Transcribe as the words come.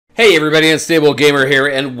Hey everybody, Unstable Gamer here,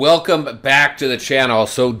 and welcome back to the channel.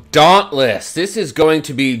 So Dauntless, this is going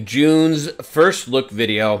to be June's first look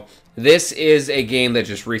video. This is a game that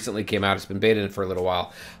just recently came out. It's been betaed for a little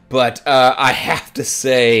while, but I have to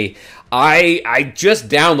say, I just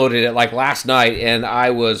downloaded it like last night, and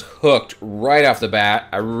I was hooked right off the bat.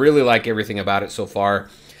 I really like everything about it so far.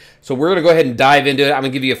 So we're going to go ahead and dive into it. I'm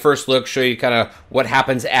going to give you a first look, show you kind of what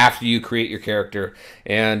happens after you create your character,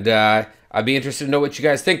 and I'd be interested to know what you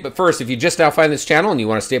guys think. But first, if you just now find this channel and you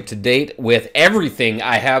want to stay up to date with everything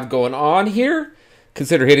I have going on here,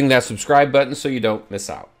 consider hitting that subscribe button so you don't miss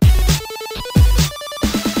out.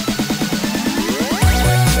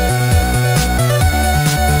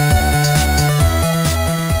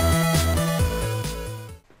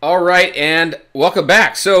 All right, and welcome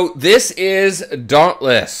back. So this is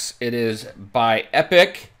Dauntless. It is by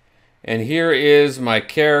Epic. And here is my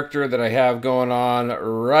character that I have going on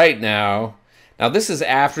right now. Now this is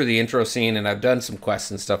after the intro scene, and I've done some quests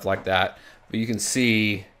and stuff like that. But you can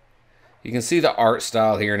see the art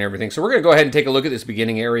style here and everything. So we're going to go ahead and take a look at this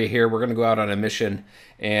beginning area here. We're going to go out on a mission,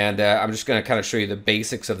 and I'm just going to kind of show you the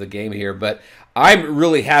basics of the game here. But I'm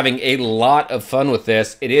really having a lot of fun with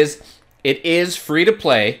this. It is free to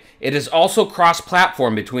play. It is also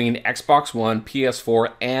cross-platform between Xbox One,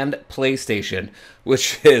 PS4, and PlayStation,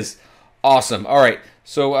 which is awesome. All right,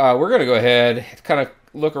 so we're going to go ahead and kind of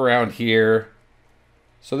look around here.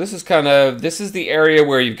 So this is the area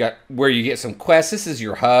where you get some quests. This is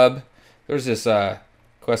your hub. There's this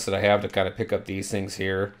quest that I have to kind of pick up these things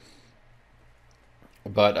here.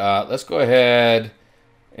 But let's go ahead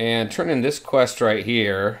and turn in this quest right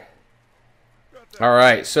here. All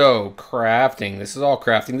right, so crafting. This is all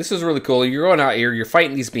crafting. This is really cool. You're going out here. You're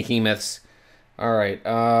fighting these behemoths. All right,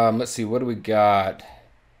 let's see. What do we got?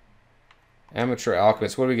 Amateur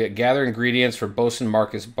Alchemist. What do we get? Gather ingredients for Bosun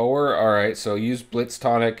Marcus Bower. All right, so use Blitz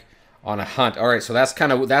Tonic on a hunt. All right, so that's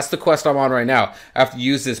the quest I'm on right now. I have to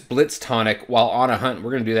use this Blitz Tonic while on a hunt.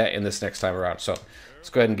 We're going to do that in this next time around. So let's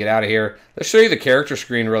go ahead and get out of here. Let's show you the character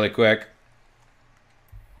screen really quick.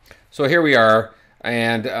 So here we are,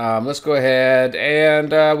 and let's go ahead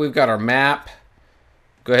and we've got our map.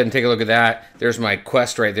 Go ahead and take a look at that. There's my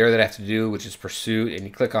quest right there that I have to do, which is Pursuit, and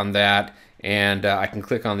you click on that. And I can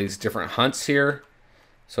click on these different hunts here.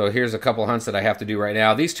 So here's a couple hunts that I have to do right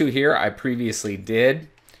now. These two here I previously did.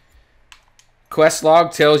 Quest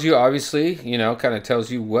log tells you, obviously, kind of tells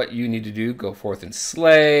you what you need to do. Go forth and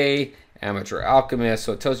slay. Amateur Alchemist.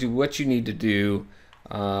 So it tells you what you need to do.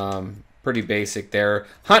 Pretty basic there.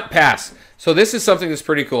 Hunt pass. So this is something that's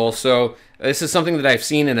pretty cool. So this is something that I've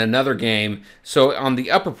seen in another game. So on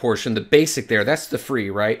the upper portion, the basic there, that's the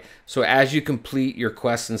free, right? So as you complete your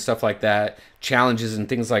quests and stuff like that, challenges and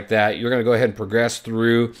things like that, you're going to go ahead and progress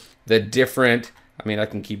through the different, I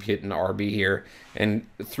can keep hitting RB here, and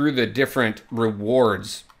through the different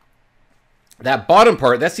rewards. That bottom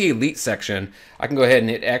part, that's the elite section. I can go ahead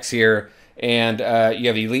and hit X here. And you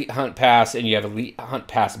have Elite Hunt Pass, and you have Elite Hunt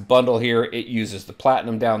Pass Bundle here. It uses the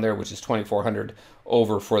Platinum down there, which is 2,400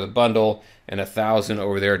 over for the bundle, and 1,000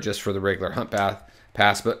 over there just for the regular Hunt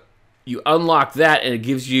Pass. But you unlock that, and it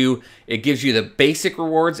gives you the basic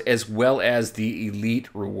rewards as well as the Elite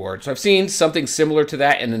rewards. So I've seen something similar to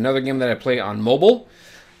that in another game that I play on mobile,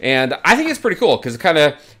 and I think it's pretty cool because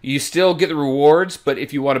you still get the rewards, but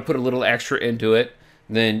if you want to put a little extra into it,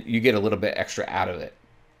 then you get a little bit extra out of it.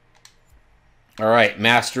 All right,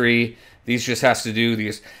 mastery. These just has to do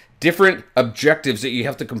these different objectives that you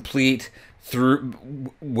have to complete through,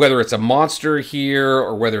 whether it's a monster here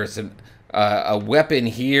or whether it's a weapon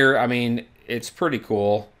here. It's pretty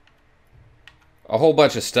cool. A whole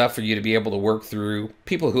bunch of stuff for you to be able to work through.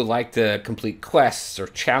 People who like to complete quests or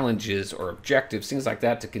challenges or objectives, things like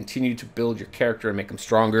that, to continue to build your character and make them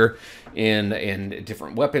stronger in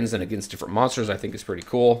different weapons and against different monsters, I think is pretty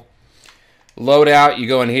cool. Loadout, you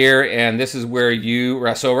go in here, and this is where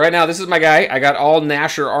so right now, this is my guy. I got all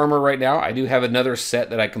Nasher armor right now. I do have another set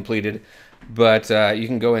that I completed, but you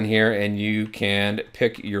can go in here and you can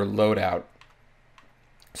pick your loadout.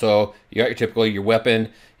 So you got your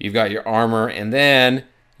weapon, you've got your armor, and then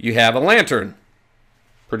you have a lantern.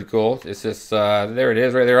 Pretty cool. It's just, there it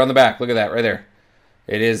is right there on the back. Look at that right there.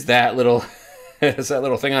 It is that little, it's that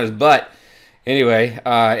little thing on his butt. Anyway,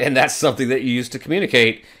 and that's something that you use to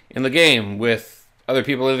communicate in the game with other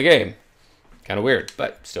people in the game. Kind of weird,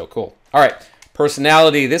 but still cool. All right,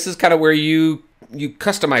 personality. This is kind of where you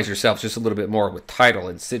customize yourself just a little bit more with title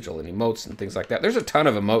and sigil and emotes and things like that. There's a ton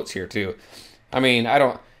of emotes here too. I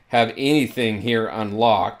don't have anything here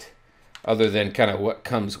unlocked other than kind of what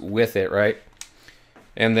comes with it, right?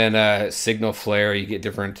 And then signal flare, you get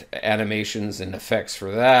different animations and effects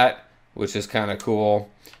for that, which is kind of cool.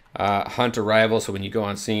 Hunt arrival. So when you go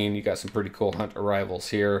on scene, you got some pretty cool hunt arrivals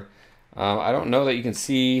here. I don't know that you can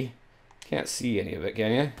see, can't see any of it,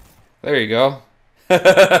 can you? There you go.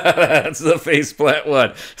 That's the faceplant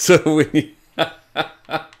one. So when you,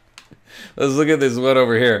 let's look at this one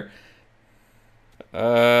over here. Look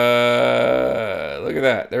at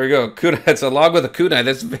that. There we go. Kunai. It's a log with a kunai.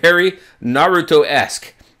 That's very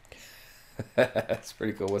Naruto-esque. That's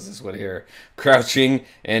pretty cool. What's this one here? Crouching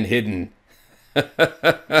and hidden.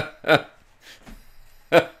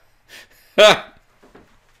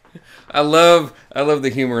 I love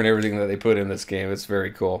the humor and everything that they put in this game. It's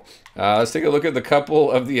very cool. Let's take a look at the couple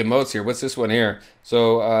of the emotes here. What's this one here?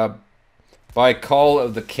 So, by call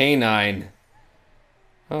of the canine.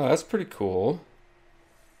 Oh, that's pretty cool.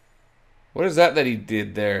 What is that he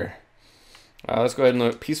did there? Let's go ahead and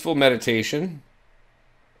look. Peaceful meditation.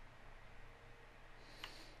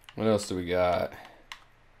 What else do we got?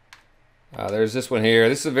 There's this one here.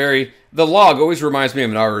 This is the log always reminds me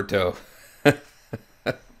of Naruto.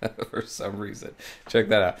 For some reason. Check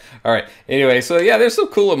that out. All right. Anyway, so yeah, there's some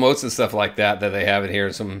cool emotes and stuff like that they have in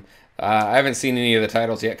here. Some I haven't seen any of the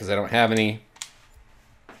titles yet because I don't have any.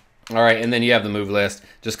 All right, and then you have the move list.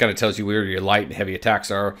 Just kind of tells you where your light and heavy attacks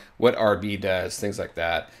are, what RB does, things like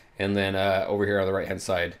that. And then over here on the right-hand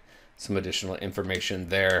side, some additional information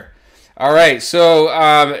there. All right, so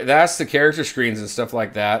that's the character screens and stuff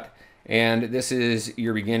like that. And this is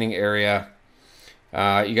your beginning area.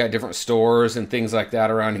 You got different stores and things like that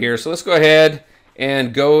around here. So let's go ahead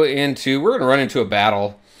and go into, we're going to run into a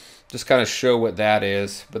battle. Just kind of show what that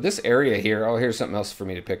is. But this area here, oh, here's something else for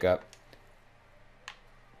me to pick up.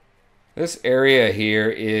 This area here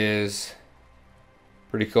is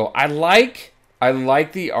pretty cool. I like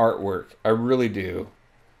the artwork. I really do.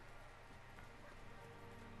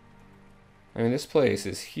 I mean, this place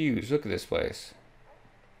is huge. Look at this place.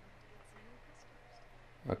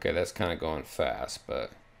 Okay, that's kind of going fast,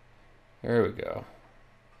 but there we go.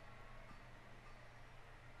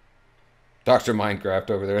 Dr.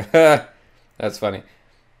 Minecraft over there. That's funny.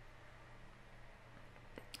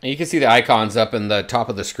 And you can see the icons up in the top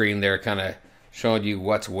of the screen there, kind of showing you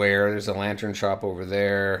what's where. There's a lantern shop over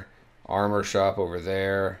there, armor shop over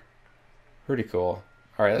there. Pretty cool.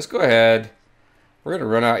 All right, let's go ahead. We're going to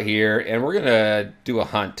run out here, and we're going to do a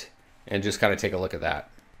hunt and just kind of take a look at that.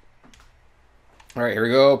 All right, here we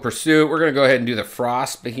go. Pursuit. We're going to go ahead and do the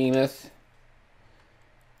Frost Behemoth.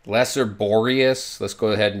 Lesser Boreas. Let's go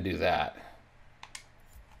ahead and do that.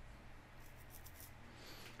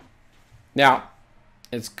 Now,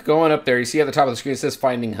 it's going up there. You see at the top of the screen, it says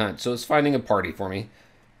Finding Hunt. So it's finding a party for me.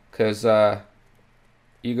 Because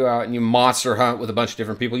you go out and you monster hunt with a bunch of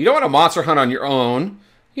different people. You don't want to monster hunt on your own.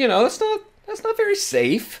 You know, that's not very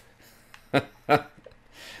safe.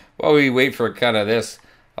 While we wait for kind of this,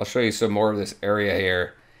 I'll show you some more of this area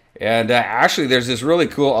here. And actually, there's this really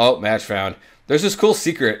cool, oh, match found. There's this cool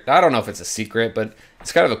secret. I don't know if it's a secret, but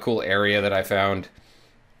it's kind of a cool area that I found.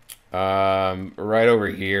 Right over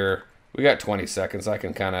here. We got 20 seconds. I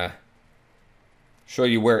can kind of show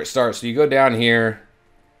you where it starts. So you go down here.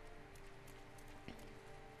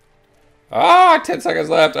 10 seconds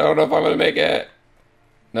left. I don't know if I'm going to make it.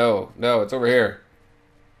 No, it's over here.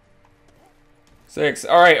 6.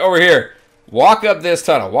 All right, over here. Walk up this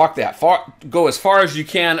tunnel. Walk that far. Go as far as you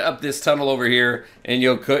can up this tunnel over here, and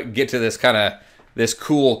you'll get to this kind of this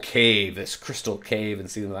cool cave, this crystal cave,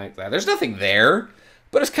 and see like that. There's nothing there,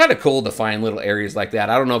 but it's kind of cool to find little areas like that.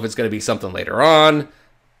 I don't know if it's going to be something later on,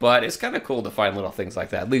 but it's kind of cool to find little things like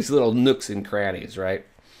that. These little nooks and crannies, right?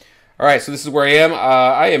 All right, so this is where I am.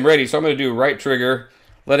 I am ready, so I'm going to do right trigger,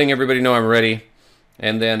 letting everybody know I'm ready,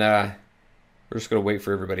 and then we're just going to wait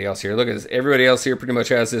for everybody else here. Look at this. Everybody else here pretty much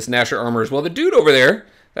has this Nasher armor as well. The dude over there,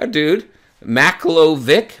 that dude,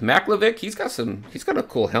 Maklovic, he's got a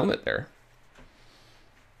cool helmet there.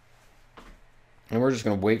 And we're just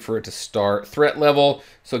going to wait for it to start. Threat level,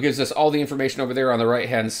 so it gives us all the information over there on the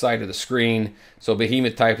right-hand side of the screen. So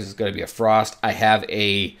Behemoth type is going to be a Frost. I have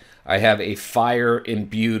a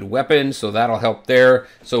fire-imbued weapon, so that'll help there.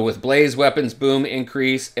 So with Blaze weapons, boom,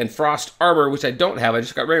 increase. And Frost armor, which I don't have, I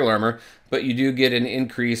just got regular armor, but you do get an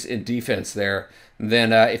increase in defense there.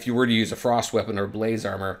 Then if you were to use a Frost weapon or Blaze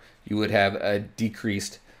armor, you would have a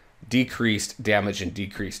decreased damage and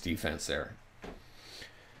decreased defense there.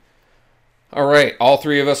 All right, all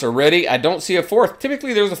three of us are ready. I don't see a fourth.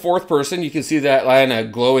 Typically, there's a fourth person. You can see that line, a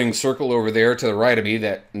glowing circle over there to the right of me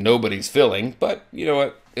that nobody's filling, but you know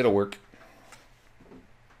what? It'll work.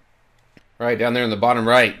 All right, down there in the bottom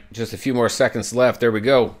right, just a few more seconds left. There we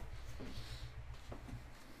go.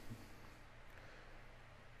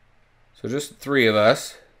 So just three of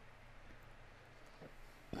us.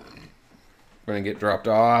 We're going to get dropped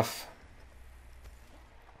off.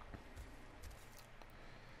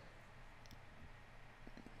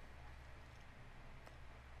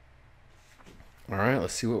 All right,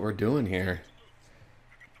 let's see what we're doing here.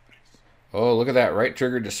 Oh, look at that. Right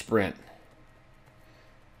trigger to sprint.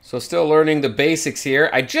 So still learning the basics here.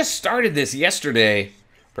 I just started this yesterday.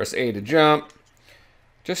 Press A to jump.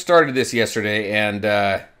 Just started this yesterday, and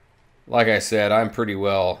like I said, I'm pretty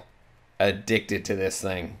well addicted to this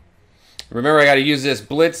thing. Remember, I got to use this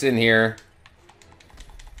blitz in here.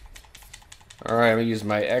 All right, I'm going to use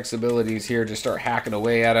my X abilities here to start hacking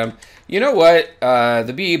away at him. You know what?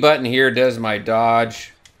 The B button here does my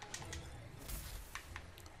dodge.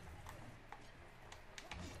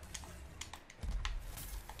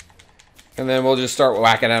 And then we'll just start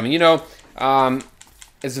whacking him. You know,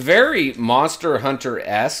 it's very Monster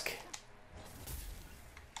Hunter-esque.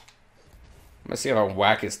 Let's see if I can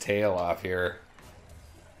whack his tail off here.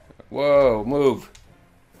 Whoa, move.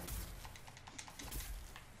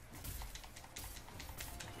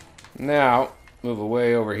 Now, move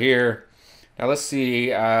away over here. Now let's see,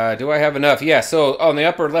 do I have enough? Yeah, so on the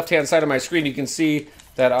upper left-hand side of my screen, you can see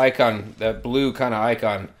that icon, that blue kind of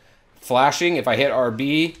icon flashing. If I hit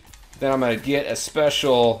RB, then I'm going to get a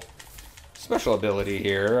special ability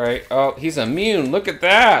here, right? Oh, he's immune. Look at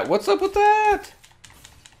that. What's up with that?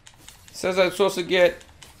 It says I'm supposed to get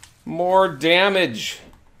more damage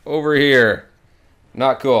over here.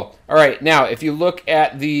 Not cool. All right, now if you look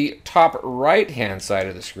at the top right-hand side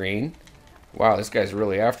of the screen, wow, this guy's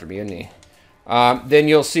really after me, isn't he? Then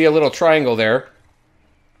you'll see a little triangle there.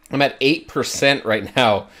 I'm at 8% right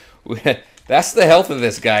now. That's the health of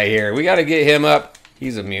this guy here. We got to get him up.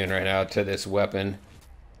 He's immune right now to this weapon.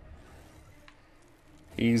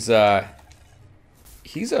 He's immune.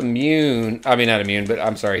 I mean, not immune, but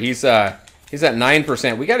I'm sorry. He's at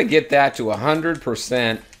 9%. We got to get that to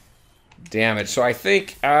 100% damage. So I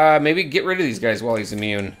think maybe get rid of these guys while he's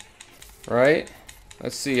immune. Right?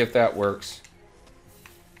 Let's see if that works.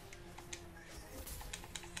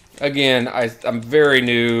 Again, I'm very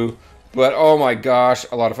new, but oh my gosh,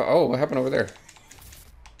 a lot of fun. Oh, what happened over there?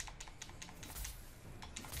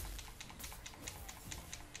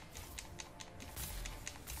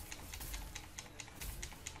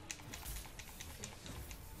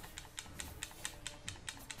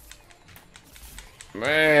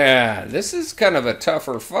 Man, this is kind of a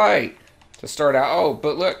tougher fight to start out. Oh,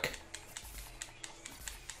 but look.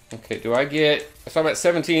 Okay, do I get... So I'm at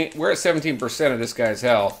 17... We're at 17% of this guy's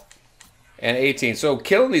health. And 18. So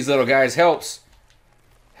killing these little guys helps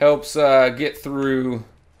get through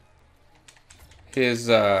his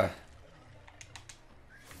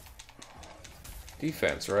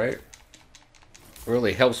defense, right?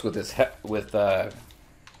 Really helps with his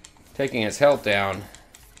taking his health down.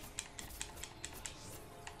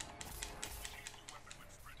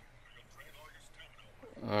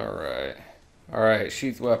 All right,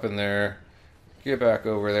 sheath weapon there. Get back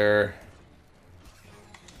over there.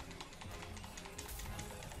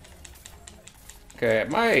 Okay,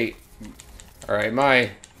 my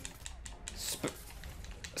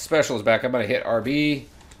special is back. I'm gonna hit RB.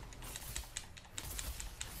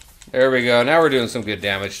 There we go. Now we're doing some good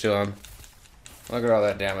damage to him. Look at all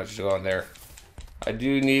that damage going there. I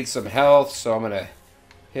do need some health, so I'm gonna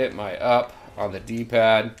hit my up on the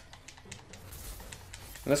D-pad.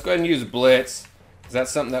 Let's go ahead and use Blitz, because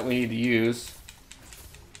that's something that we need to use.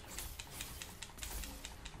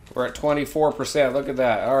 We're at 24%. Look at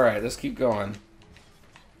that. All right, let's keep going.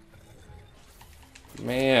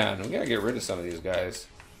 Man, we gotta get rid of some of these guys.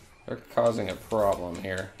 They're causing a problem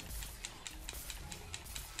here.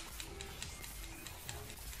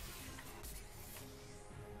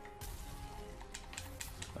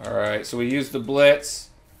 All right, so we use the Blitz.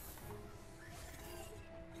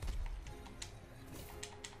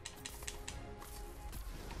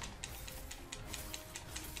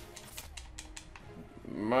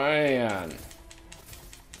 Man.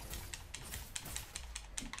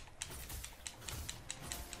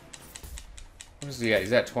 What is he at?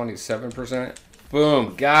 He's at 27%.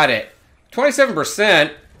 Boom, got it.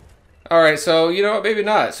 27%? All right, so you know what? Maybe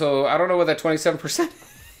not. So I don't know what that 27%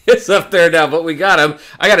 is up there now, but we got him.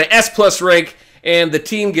 I got an S+ rank, and the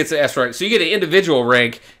team gets an S rank. So you get an individual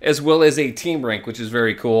rank as well as a team rank, which is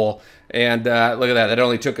very cool. And look at that. That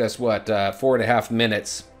only took us, what, 4.5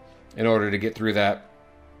 minutes in order to get through that.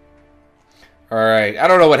 All right, I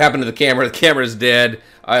don't know what happened to the camera. The camera's dead.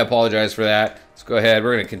 I apologize for that. Let's go ahead.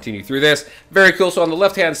 We're going to continue through this. Very cool. So on the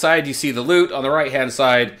left-hand side, you see the loot. On the right-hand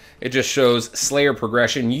side, it just shows Slayer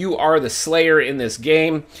progression. You are the Slayer in this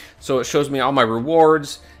game. So it shows me all my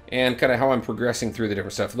rewards and kind of how I'm progressing through the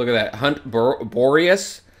different stuff. Look at that. Hunt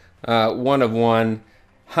Boreas. 1 of 1.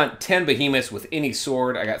 Hunt 10 behemoths with any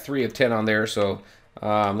sword. I got 3 of 10 on there, so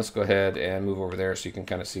let's go ahead and move over there so you can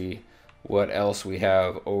kind of see what else we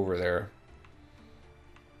have over there.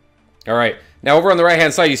 All right, now over on the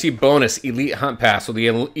right-hand side, you see bonus Elite Hunt Pass. So the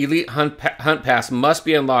Elite Hunt Pass must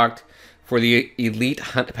be unlocked for the Elite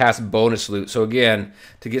Hunt Pass bonus loot. So again,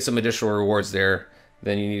 to get some additional rewards there,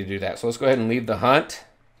 then you need to do that. So let's go ahead and leave the hunt.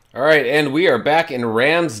 All right, and we are back in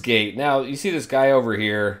Ramsgate. Now, you see this guy over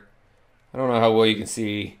here. I don't know how well you can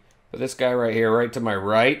see, but this guy right here, right to my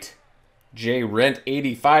right, J Rent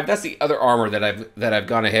 85. That's the other armor that I've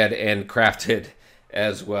gone ahead and crafted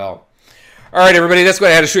as well. All right, everybody, that's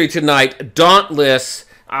what I had to show you tonight. Dauntless.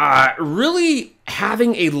 Really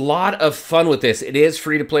having a lot of fun with this. It is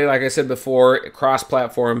free to play, like I said before,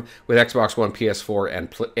 cross-platform with Xbox One, PS4,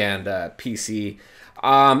 and PC.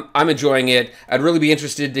 I'm enjoying it. I'd really be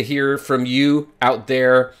interested to hear from you out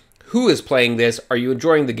there. Who is playing this? Are you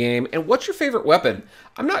enjoying the game? And what's your favorite weapon?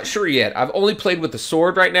 I'm not sure yet. I've only played with the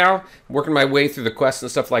sword right now, working my way through the quests and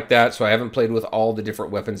stuff like that, so I haven't played with all the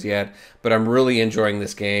different weapons yet, but I'm really enjoying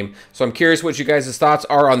this game. So I'm curious what you guys' thoughts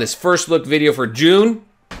are on this first look video for June.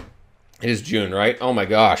 It is June, right? Oh my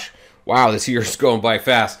gosh. Wow, this year's going by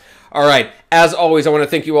fast. All right, as always, I want to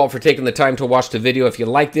thank you all for taking the time to watch the video. If you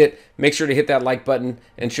liked it, make sure to hit that like button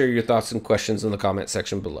and share your thoughts and questions in the comment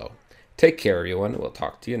section below. Take care, everyone. We'll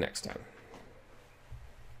talk to you next time.